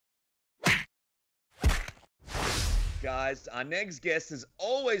guys. Our next guest is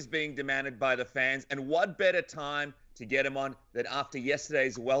always being demanded by the fans, and what better time to get him on than after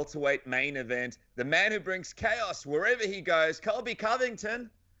yesterday's welterweight main event? The man who brings chaos wherever he goes, Colby Covington.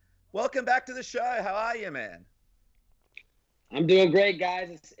 Welcome back to the show. How are you, man? I'm doing great, guys.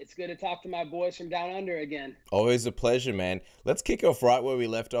 It's good to talk to my boys from down under again. Always a pleasure, man. Let's kick off right where we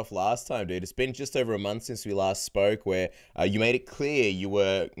left off last time, dude. It's been just over a month since we last spoke, where you made it clear you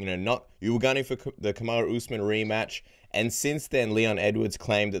were, you were gunning for the Kamaru Usman rematch. And since then, Leon Edwards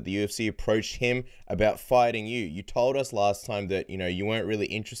claimed that the UFC approached him about fighting you. You told us last time that, you weren't really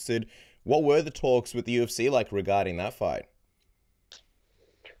interested. What were the talks with the UFC like regarding that fight?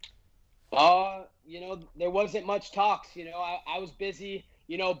 There wasn't much talks. I was busy,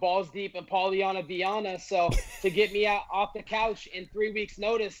 balls deep in Polyana Viana. So to get me out off the couch in 3 weeks'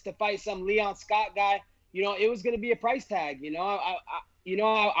 notice to fight some Leon Scott guy, it was going to be a price tag.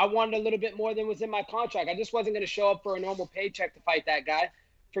 I wanted a little bit more than was in my contract. I just wasn't going to show up for a normal paycheck to fight that guy.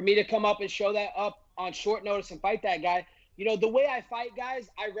 For me to come up and show that up on short notice and fight that guy, the way I fight guys,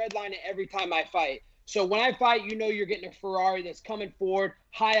 I redline it every time I fight. So when I fight, you're getting a Ferrari that's coming forward,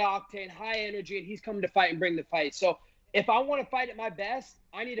 high octane, high energy, and he's coming to fight and bring the fight. So if I want to fight at my best,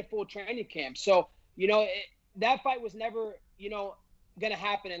 I need a full training camp. So, that fight was never, going to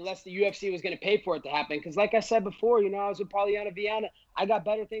happen unless the UFC was going to pay for it to happen. Because like I said before, I was with Polyana Viana. I got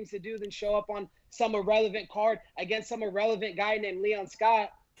better things to do than show up on some irrelevant card against some irrelevant guy named Leon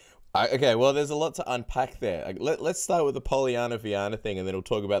Scott. Okay, well, there's a lot to unpack there. Let's start with the Polyana Viana thing, and then we'll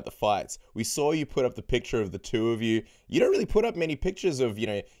talk about the fights. We saw you put up the picture of the two of you. You don't really put up many pictures of,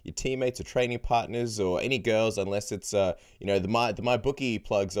 your teammates or training partners or any girls, unless it's, the my bookie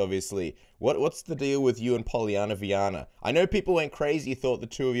plugs, obviously. What's the deal with you and Polyana Viana? I know people went crazy, thought the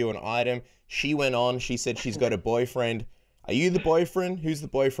two of you were an item. She went on. She said she's got a boyfriend. Are you the boyfriend? Who's the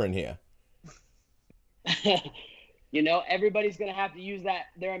boyfriend here? Everybody's going to have to use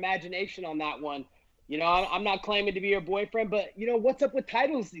their imagination on that one. I'm not claiming to be your boyfriend, but, what's up with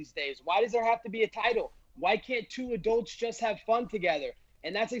titles these days? Why does there have to be a title? Why can't two adults just have fun together?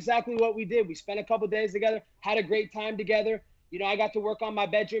 And that's exactly what we did. We spent a couple days together, had a great time together. I got to work on my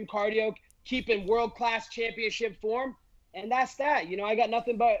bedroom cardio, keeping world-class championship form, and that's that. I got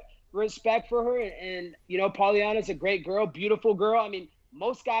nothing but respect for her, and Polyana's a great girl, beautiful girl. I mean,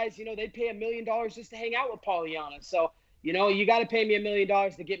 most guys, they'd pay $1 million just to hang out with Polyana. So, you got to pay me $1 million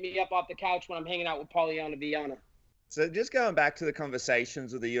to get me up off the couch when I'm hanging out with Polyana Viana. So just going back to the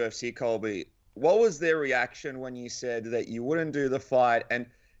conversations with the UFC, Colby, what was their reaction when you said that you wouldn't do the fight? And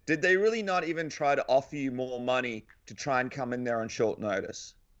did they really not even try to offer you more money to try and come in there on short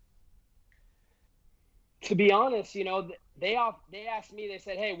notice? To be honest, they asked me, they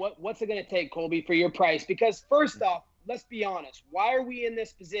said, hey, what's it going to take, Colby, for your price? Because first off, let's be honest. Why are we in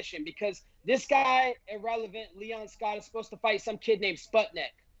this position? Because this guy, irrelevant, Leon Scott, is supposed to fight some kid named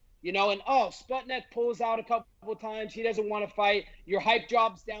Sputnik. Sputnik pulls out a couple times. He doesn't want to fight. Your hype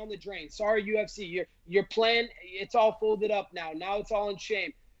job's down the drain. Sorry, UFC. Your plan, it's all folded up now. Now it's all in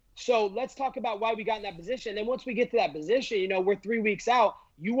shame. So let's talk about why we got in that position. And once we get to that position, we're 3 weeks out.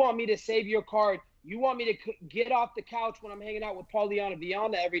 You want me to save your card. You want me to get off the couch when I'm hanging out with Polyana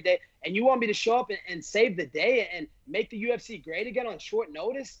Viana every day, and you want me to show up and save the day and make the UFC great again on short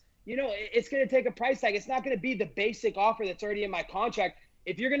notice? It's going to take a price tag. It's not going to be the basic offer that's already in my contract.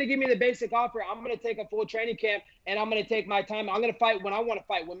 If you're going to give me the basic offer, I'm going to take a full training camp, and I'm going to take my time. I'm going to fight when I want to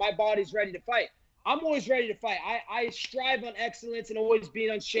fight, when my body's ready to fight. I'm always ready to fight. I strive on excellence and always being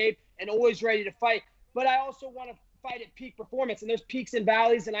on shape and always ready to fight, but I also want to fight at peak performance, and there's peaks and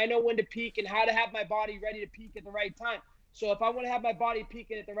valleys, and I know when to peak and how to have my body ready to peak at the right time. So if I want to have my body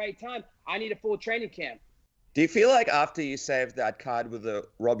peaking at the right time, I need a full training camp. Do you feel like after you saved that card with the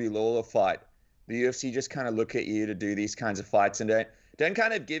Robbie Lawler fight, the UFC just kind of look at you to do these kinds of fights and don't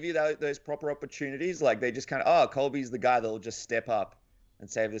kind of give you those proper opportunities? Like they just kind of, Colby's the guy that'll just step up and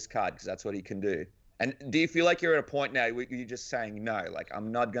save this card because that's what he can do. And do you feel like you're at a point now where you're just saying, no, like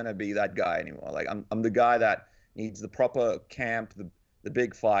I'm not going to be that guy anymore. Like I'm the guy that needs the proper camp, the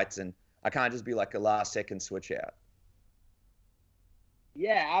big fights, and I can't just be like a last-second switch out.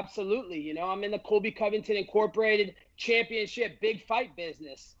 Yeah, absolutely. I'm in the Colby Covington Incorporated Championship big fight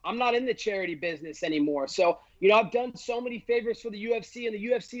business. I'm not in the charity business anymore. So, I've done so many favors for the UFC, and the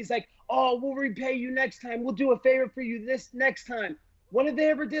UFC is like, oh, we'll repay you next time. We'll do a favor for you this next time. When have they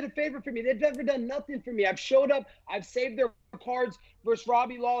ever did a favor for me? They've never done nothing for me. I've showed up. I've saved their cards versus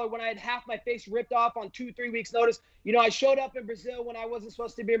Robbie Lawler when I had half my face ripped off on 2-3 weeks notice. I showed up in Brazil when I wasn't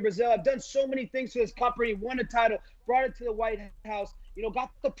supposed to be in Brazil. I've done so many things for this company, won a title, brought it to the White House, got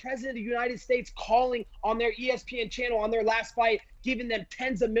the president of the United States calling on their ESPN channel on their last fight, giving them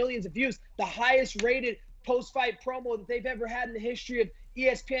tens of millions of views, the highest rated post-fight promo that they've ever had in the history of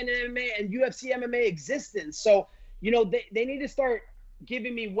ESPN MMA and UFC MMA existence. So, they need to start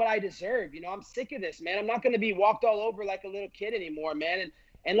giving me what I deserve. I'm sick of this, man. I'm not going to be walked all over like a little kid anymore, man.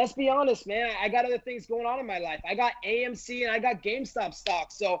 And let's be honest, man, I got other things going on in my life. I got AMC and I got GameStop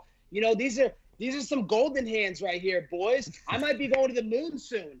stocks. So, these are some golden hands right here, boys. I might be going to the moon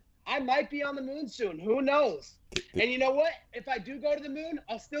soon. I might be on the moon soon. Who knows? And you know what? If I do go to the moon,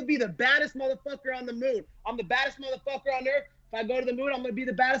 I'll still be the baddest motherfucker on the moon. I'm the baddest motherfucker on Earth. If I go to the moon, I'm going to be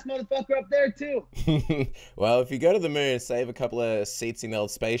the baddest motherfucker up there, too. Well, if you go to the moon, save a couple of seats in the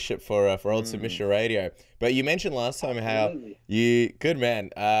old spaceship for old Submission Radio. But you mentioned last time how you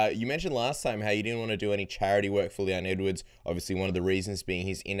mentioned last time how you didn't want to do any charity work for Leon Edwards. Obviously, one of the reasons being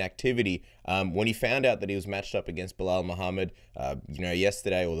his inactivity. When you found out that he was matched up against Belal Muhammad,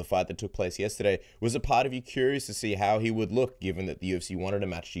 yesterday, or the fight that took place yesterday, was a part of you curious to see how he would look, given that the UFC wanted to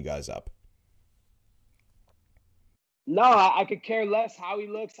match you guys up? No, I could care less how he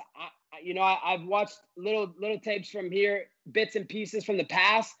looks. I've watched little tapes from here, bits and pieces from the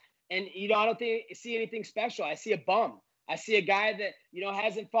past, and I don't see anything special. I see a bum. I see a guy that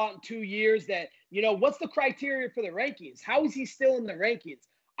hasn't fought in 2 years. That what's the criteria for the rankings? How is he still in the rankings?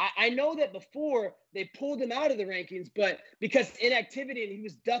 I know that before they pulled him out of the rankings, but because inactivity and he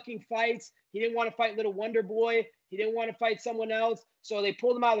was ducking fights, he didn't want to fight Little Wonder Boy. He didn't want to fight someone else, so they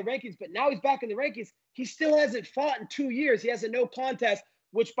pulled him out of the rankings. But now he's back in the rankings. He still hasn't fought in 2 years. He has a no contest,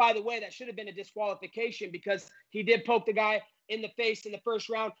 which, by the way, that should have been a disqualification because he did poke the guy in the face in the first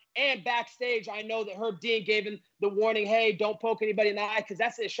round. And backstage, I know that Herb Dean gave him the warning, hey, don't poke anybody in the eye, because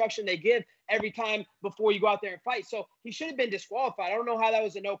that's the instruction they give every time before you go out there and fight. So he should have been disqualified. I don't know how that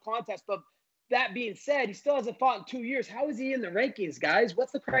was a no contest, but that being said, he still hasn't fought in 2 years. How is he in the rankings, guys?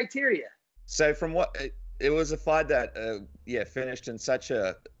 What's the criteria? So from what it was a fight that finished in such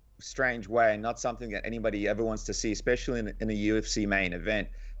a strange way, and not something that anybody ever wants to see, especially in a UFC main event.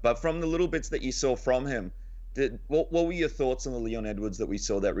 But from the little bits that you saw from him, what were your thoughts on the Leon Edwards that we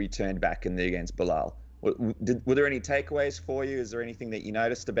saw that returned back in there against Belal? Were there any takeaways for you? Is there anything that you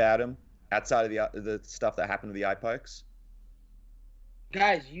noticed about him outside of the stuff that happened to the eye pokes?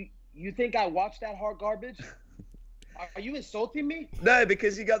 Guys, you think I watched that hard garbage? Are you insulting me? No,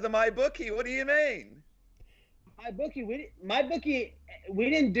 because you got the MyBookie. What do you mean? MyBookie, we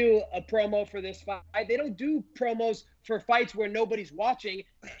didn't do a promo for this fight. They don't do promos for fights where nobody's watching.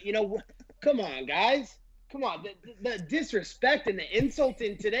 Come on, guys. Come on. The disrespect and the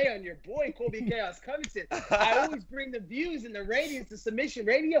insulting today on your boy, Colby Covington. I always bring the views and the ratings to Submission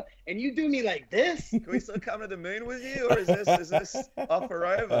Radio, and you do me like this? Can we still come to the moon with you, or is this off or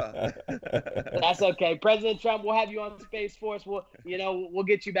over? That's okay. President Trump, we'll have you on Space Force. We'll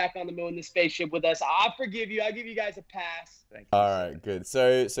get you back on the moon, the spaceship with us. I forgive you. I'll give you guys a pass. Thank you. All right, good.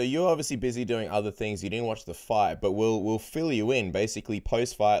 So you're obviously busy doing other things. You didn't watch the fight, but we'll fill you in. Basically,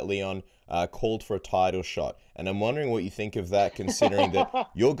 post-fight, Leon called for a title shot, and I'm wondering what you think of that, considering that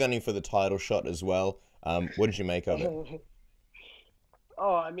you're gunning for the title shot as well. What did you make of it?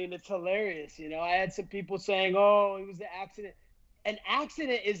 Oh, I mean, it's hilarious. I had some people saying, "Oh, it was an accident." An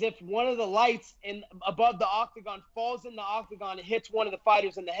accident is if one of the lights above the octagon falls in the octagon and hits one of the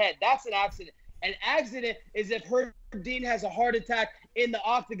fighters in the head. That's an accident. An accident is if Herb Dean has a heart attack in the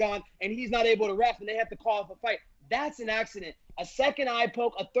octagon and he's not able to ref and they have to call off a fight. That's an accident. A second eye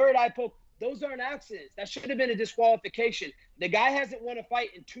poke, a third eye poke, those aren't accidents. That should have been a disqualification. The guy hasn't won a fight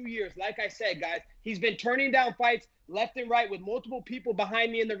in 2 years. Like I said, guys, he's been turning down fights left and right with multiple people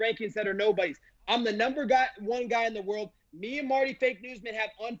behind me in the rankings that are nobodies. I'm the number one guy in the world. Me and Marty Fake Newsman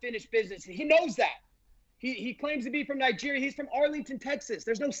have unfinished business. He knows that. He claims to be from Nigeria. He's from Arlington, Texas.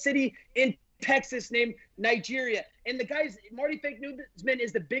 There's no city in Texas named Nigeria. And the guy's Marty Fake Newsman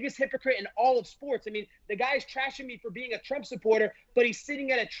is the biggest hypocrite in all of sports. I mean, the guy's trashing me for being a Trump supporter, but he's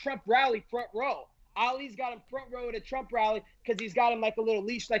sitting at a Trump rally front row. Ali's got him front row at a Trump rally because he's got him like a little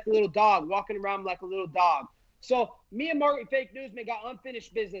leash, like a little dog, walking around like a little dog. So me and Marty Fake Newsman got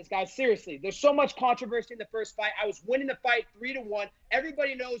unfinished business, guys. Seriously, there's so much controversy in the first fight. I was winning the fight 3-1.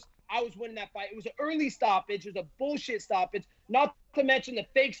 Everybody knows I was winning that fight. It was an early stoppage. It was a bullshit stoppage. Not to mention the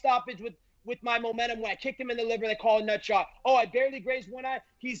fake stoppage with my momentum when I kicked him in the liver. They call a nut shot. Oh, I barely grazed one eye.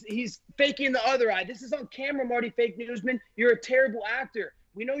 He's faking the other eye. This is on camera, Marty Fake Newsman. You're a terrible actor.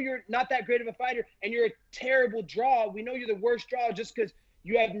 We know you're not that great of a fighter, and you're a terrible draw. We know you're the worst draw just because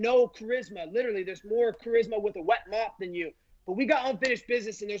you have no charisma. Literally, there's more charisma with a wet mop than you. But we got unfinished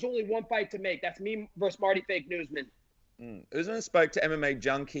business, and there's only one fight to make. That's me versus Marty Fake Newsman. Usman spoke to MMA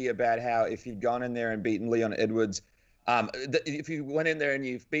Junkie about how if you'd gone in there and beaten Leon Edwards, if you went in there and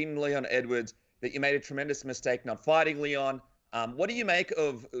you've beaten Leon Edwards, that you made a tremendous mistake not fighting Leon. What do you make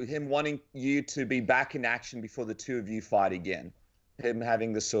of him wanting you to be back in action before the two of you fight again? Him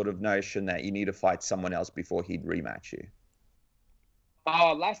having the sort of notion that you need to fight someone else before he'd rematch you.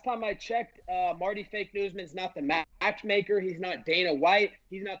 Last time I checked, Marty Fake Newsman's not the matchmaker. He's not Dana White.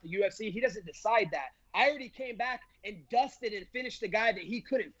 He's not the UFC. He doesn't decide that. I already came back and dusted and finished the guy that he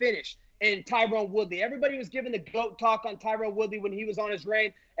couldn't finish, and Tyron Woodley. Everybody was giving the GOAT talk on Tyron Woodley when he was on his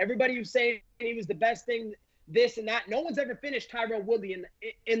reign. Everybody was saying he was the best thing, this and that. No one's ever finished Tyron Woodley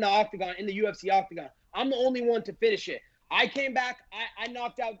in the octagon, in the UFC octagon. I'm the only one to finish it. I came back, I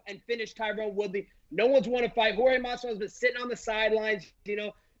knocked out and finished Tyron Woodley. No one's won a fight. Jorge Masvidal's been sitting on the sidelines,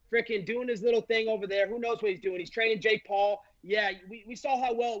 freaking doing his little thing over there. Who knows what he's doing? He's training Jake Paul. Yeah, we saw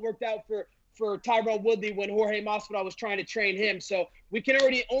how well it worked out for Tyron Woodley when Jorge Masvidal was trying to train him. So we can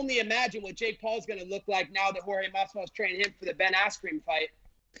already only imagine what Jake Paul's going to look like now that Jorge Masvidal is training him for the Ben Askren fight.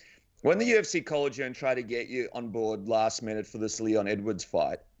 When the UFC called you and tried to get you on board last minute for this Leon Edwards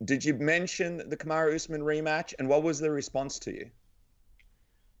fight, did you mention the Kamaru Usman rematch, and what was the response to you?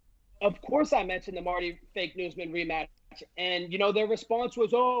 Of course I mentioned the Marty Fake Newsman rematch, and, their response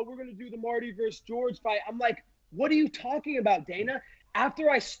was, oh, we're going to do the Marty versus George fight. I'm like, what are you talking about, Dana? After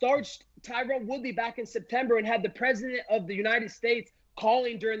I starched Tyron Woodley back in September and had the president of the United States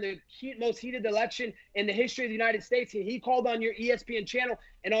calling during the most heated election in the history of the United States, and he called on your ESPN channel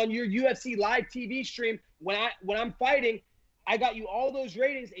and on your UFC live TV stream when I'm fighting, I got you all those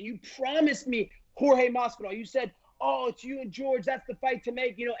ratings, and you promised me Jorge Masvidal. You said, oh, it's you and George. That's the fight to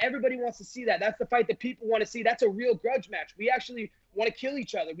make. Everybody wants to see that. That's the fight that people want to see. That's a real grudge match. We actually want to kill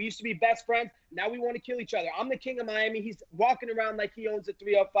each other. We used to be best friends. Now we want to kill each other. I'm the king of Miami. He's walking around like he owns a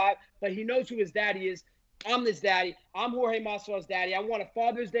 305, but he knows who his daddy is. I'm his daddy. I'm Jorge Masvidal's daddy. I want a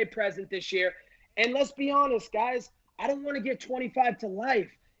Father's Day present this year. And let's be honest, guys, I don't want to get 25 to life.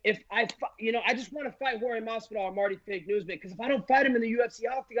 If I just want to fight Jorge Masvidal or Marty Fake Newsman, because if I don't fight him in the UFC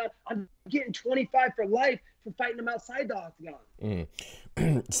octagon, I'm getting 25 for life for fighting him outside the octagon.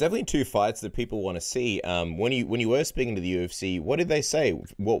 It's definitely two fights that people want to see. When you were speaking to the UFC, what did they say?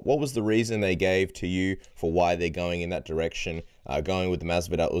 What was the reason they gave to you for why they're going in that direction, going with the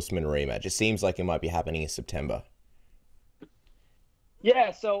Masvidal Usman rematch? It seems like it might be happening in September.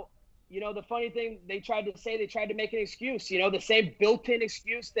 Yeah, so the funny thing, they tried to make an excuse, the same built-in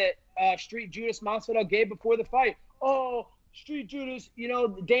excuse that Street Judas Masvidal gave before the fight. Oh, Street Judas,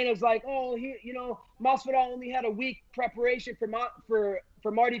 Dana's like, oh, Masvidal only had a week preparation for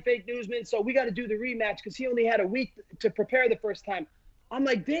Marty Fake Newsman, so we got to do the rematch because he only had a week to prepare the first time. I'm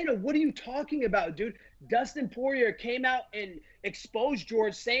like, Dana, what are you talking about, dude? Dustin Poirier came out and exposed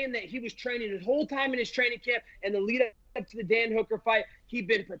George, saying that he was training his whole time in his training camp and the lead up to the Dan Hooker fight. He'd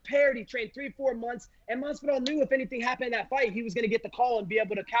been prepared. He trained 3-4 months. And Masvidal knew if anything happened in that fight, he was going to get the call and be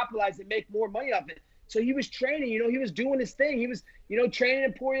able to capitalize and make more money off it. So he was training, he was doing his thing. He was, training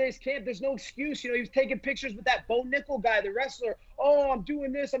in Poirier's camp. There's no excuse. He was taking pictures with that Bo Nickel guy, the wrestler. Oh, I'm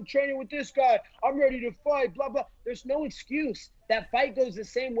doing this. I'm training with this guy. I'm ready to fight, blah, blah. There's no excuse. That fight goes the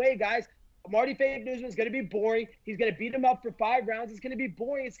same way, guys. Marty Fake Newsman's going to be boring. He's going to beat him up for 5 rounds. It's going to be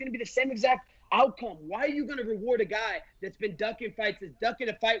boring. It's going to be the same exact outcome. Why are you going to reward a guy that's been ducking fights, that's ducking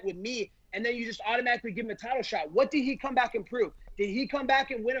a fight with me, and then you just automatically give him a title shot? What did he come back and prove? Did he come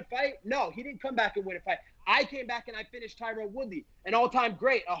back and win a fight? No, he didn't come back and win a fight. I came back and I finished Tyron Woodley, an all-time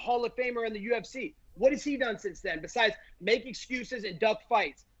great, a Hall of Famer in the UFC. What has he done since then besides make excuses and duck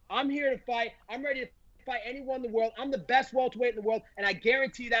fights? I'm here to fight. I'm ready to fight anyone in the world. I'm the best welterweight in the world, and I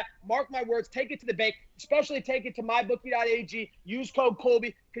guarantee that. Mark my words. Take it to the bank, especially take it to mybookie.ag. Use code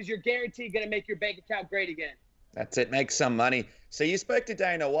Colby because you're guaranteed going to make your bank account great again. That's it. Make some money. So you spoke to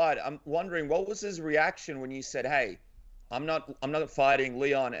Dana White. I'm wondering, what was his reaction when you said, hey, I'm not fighting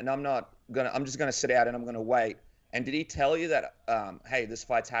Leon, and I'm just gonna sit out and I'm gonna wait. And did he tell you that, hey, this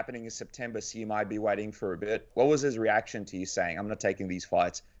fight's happening in September, so you might be waiting for a bit? What was his reaction to you saying, I'm not taking these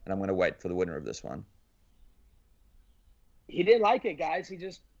fights and I'm gonna wait for the winner of this one? He didn't like it, guys.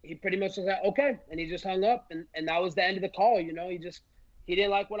 He pretty much was like, okay, and he just hung up, and that was the end of the call. He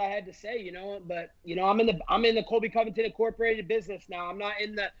didn't like what I had to say, But I'm in the Colby Covington Incorporated business now. I'm not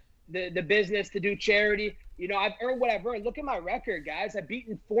in the business to do charity. I've earned what I've earned. Look at my record, guys. I've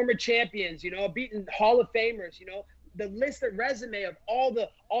beaten former champions, I've beaten Hall of Famers, the list of resume of all the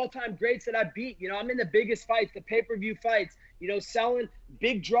all-time greats that I beat. I'm in the biggest fights, the pay-per-view fights, selling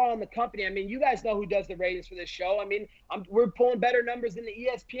big draw on the company. I mean, you guys know who does the ratings for this show. I mean, we're pulling better numbers than the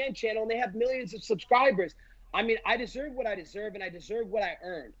ESPN channel, and they have millions of subscribers. I mean, I deserve what I deserve, and I deserve what I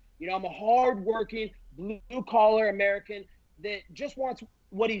earned. I'm a hard-working, blue-collar American that just wants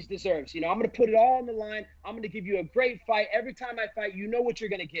what he deserves. I'm going to put it all on the line. I'm going to give you a great fight. Every time I fight, you know what you're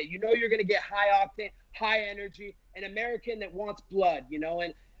going to get. You know you're going to get high octane, high energy, an American that wants blood,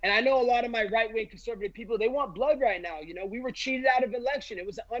 And I know a lot of my right-wing conservative people, they want blood right now. We were cheated out of election. It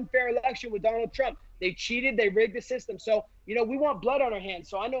was an unfair election with Donald Trump. They cheated. They rigged the system. So, we want blood on our hands.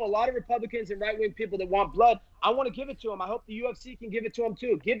 So I know a lot of Republicans and right-wing people that want blood. I want to give it to them. I hope the UFC can give it to them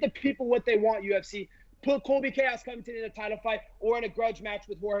too. Give the people what they want, UFC. Put Colby Chaos Covington in a title fight or in a grudge match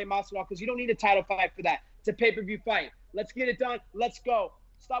with Jorge Masvidal, because you don't need a title fight for that. It's a pay-per-view fight. Let's get it done. Let's go.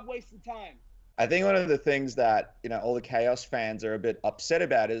 Stop wasting time. I think one of the things that, all the Chaos fans are a bit upset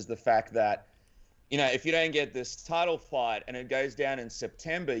about is the fact that, if you don't get this title fight and it goes down in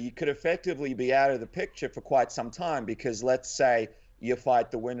September, you could effectively be out of the picture for quite some time, because let's say you fight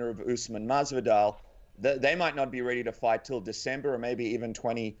the winner of Usman Masvidal, they might not be ready to fight till December or maybe even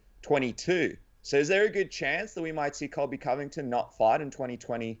 2022. So is there a good chance that we might see Colby Covington not fight in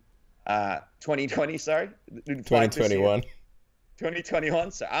 2020, 2021?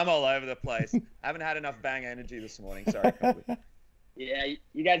 2021. So I'm all over the place. I haven't had enough bang energy this morning. Sorry, Colby. Yeah,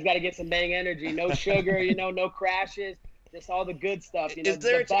 you guys got to get some bang energy. No sugar, no crashes. Just all the good stuff. Is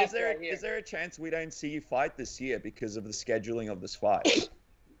there a chance we don't see you fight this year because of the scheduling of this fight?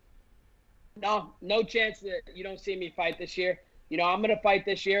 No chance that you don't see me fight this year. I'm going to fight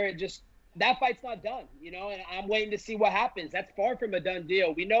this year. That fight's not done, and I'm waiting to see what happens. That's far from a done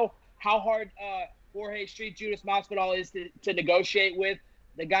deal. We know how hard Jorge Street Judas Masvidal is to negotiate with.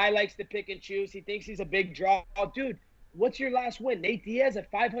 The guy likes to pick and choose. He thinks he's a big draw. Dude, what's your last win? Nate Diaz, a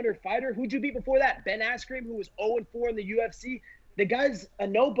 500 fighter? Who'd you beat before that? Ben Askren, who was 0-4 in the UFC? The guy's a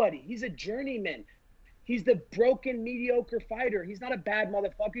nobody. He's a journeyman. He's the broken, mediocre fighter. He's not a bad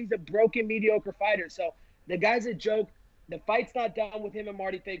motherfucker. He's a broken, mediocre fighter. So the guy's a joke. The fight's not done with him and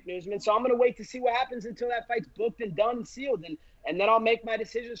Marty Fake Newsman. So I'm going to wait to see what happens until that fight's booked and done and sealed. And then I'll make my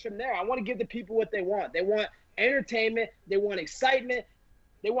decisions from there. I want to give the people what they want. They want entertainment. They want excitement.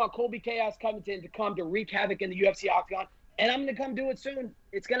 They want Colby Chaos Covington to come to wreak havoc in the UFC octagon. And I'm going to come do it soon.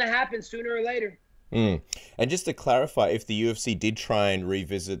 It's going to happen sooner or later. And just to clarify, if the UFC did try and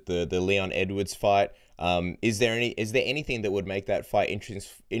revisit the Leon Edwards fight, is there anything that would make that fight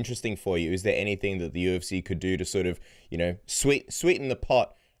interesting for you? Is there anything that the UFC could do to sort of, sweeten the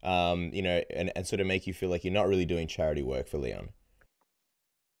pot, and sort of make you feel like you're not really doing charity work for Leon?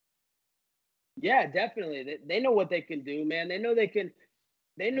 Yeah, definitely. They know what they can do, man. They know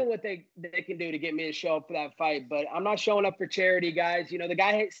what they can do to get me to show up for that fight. But I'm not showing up for charity, guys. The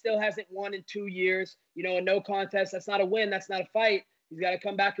guy still hasn't won in 2 years. A no contest, that's not a win. That's not a fight. He's got to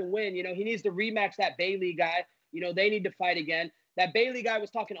come back and win. He needs to rematch that Bailey guy. They need to fight again. That Bailey guy was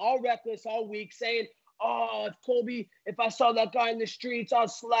talking all reckless all week, saying, oh, if I saw that guy in the streets, I'll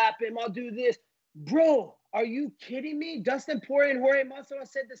slap him. I'll do this. Bro, are you kidding me? Dustin Poirier and Jorge Masvidal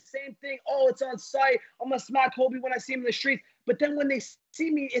said the same thing. Oh, it's on site. I'm going to smack Colby when I see him in the streets. But then when they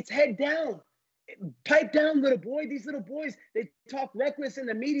see me, it's head down. Pipe down, little boy. These little boys, they talk reckless in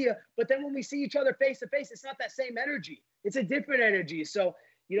the media. But then when we see each other face to face, it's not that same energy. It's a different energy. So,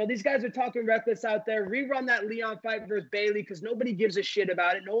 these guys are talking reckless out there. Rerun that Leon fight versus Bailey, because nobody gives a shit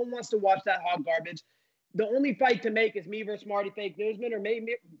about it. No one wants to watch that hot garbage. The only fight to make is me versus Marty Fake Newsman, or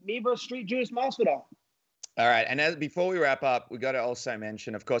maybe me versus Street Judas Masvidal. All right. And before we wrap up, we got to also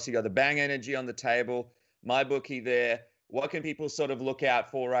mention, of course, you got the bang energy on the table, my bookie there. What can people sort of look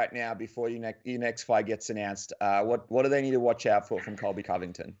out for right now before your next fight gets announced? What do they need to watch out for from Colby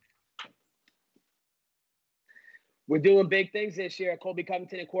Covington? We're doing big things this year at Colby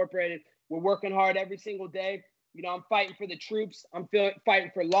Covington Incorporated. We're working hard every single day. I'm fighting for the troops. I'm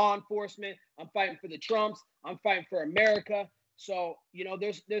fighting for law enforcement. I'm fighting for the Trumps. I'm fighting for America. So,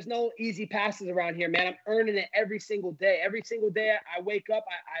 there's no easy passes around here, man. I'm earning it every single day. Every single day I wake up,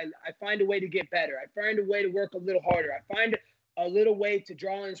 I find a way to get better. I find a way to work a little harder. I find a little way to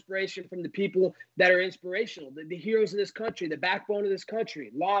draw inspiration from the people that are inspirational, the heroes of this country, the backbone of this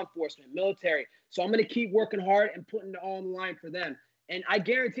country, law enforcement, military. So I'm going to keep working hard and putting it all on the line for them. And I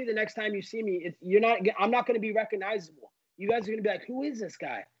guarantee the next time you see me, I'm not going to be recognizable. You guys are going to be like, who is this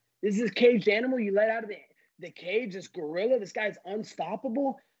guy? This is this caged animal you let out of the cage, this gorilla. This guy's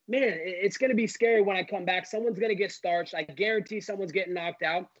unstoppable. Man, it's going to be scary when I come back. Someone's going to get starched. I guarantee someone's getting knocked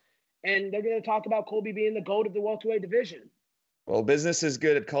out. And they're going to talk about Colby being the GOAT of the welterweight division. Well, business is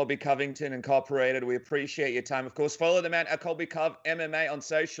good at Colby Covington Incorporated. We appreciate your time. Of course, follow the man at Colby Cov MMA on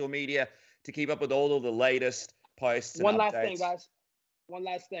social media to keep up with all of the latest posts and One updates. last thing, guys. One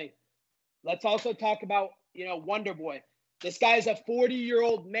last thing. Let's also talk about, Wonder Boy. This guy's a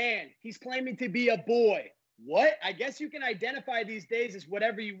 40-year-old man. He's claiming to be a boy. what? I guess you can identify these days as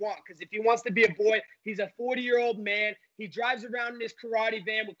whatever you want. Because if he wants to be a boy, he's a 40-year-old man. He drives around in his karate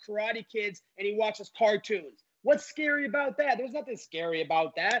van with karate kids, and he watches cartoons. What's scary about that? There's nothing scary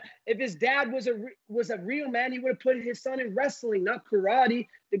about that. If his dad was a real man, he would have put his son in wrestling, not karate.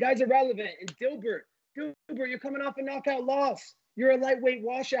 The guy's irrelevant. And Gilbert, you're coming off a knockout loss. You're a lightweight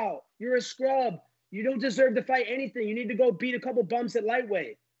washout. You're a scrub. You don't deserve to fight anything. You need to go beat a couple bumps at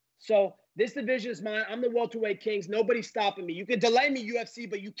lightweight. So this division is mine. I'm the welterweight kings. Nobody's stopping me. You can delay me, UFC,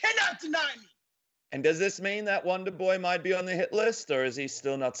 but you cannot deny me. And does this mean that Wonder Boy might be on the hit list, or is he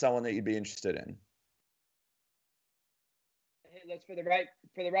still not someone that you'd be interested in? Hit list for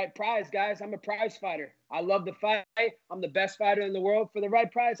the right prize, guys. I'm a prize fighter. I love to fight. I'm the best fighter in the world. For the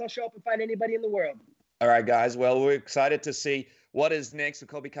right prize, I'll show up and fight anybody in the world. All right, guys. Well, we're excited to see what is next with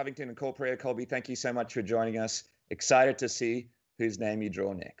Colby Covington and Cole Pereira. Colby, thank you so much for joining us. Excited to see whose name you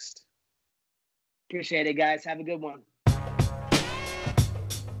draw next. Appreciate it, guys. Have a good one.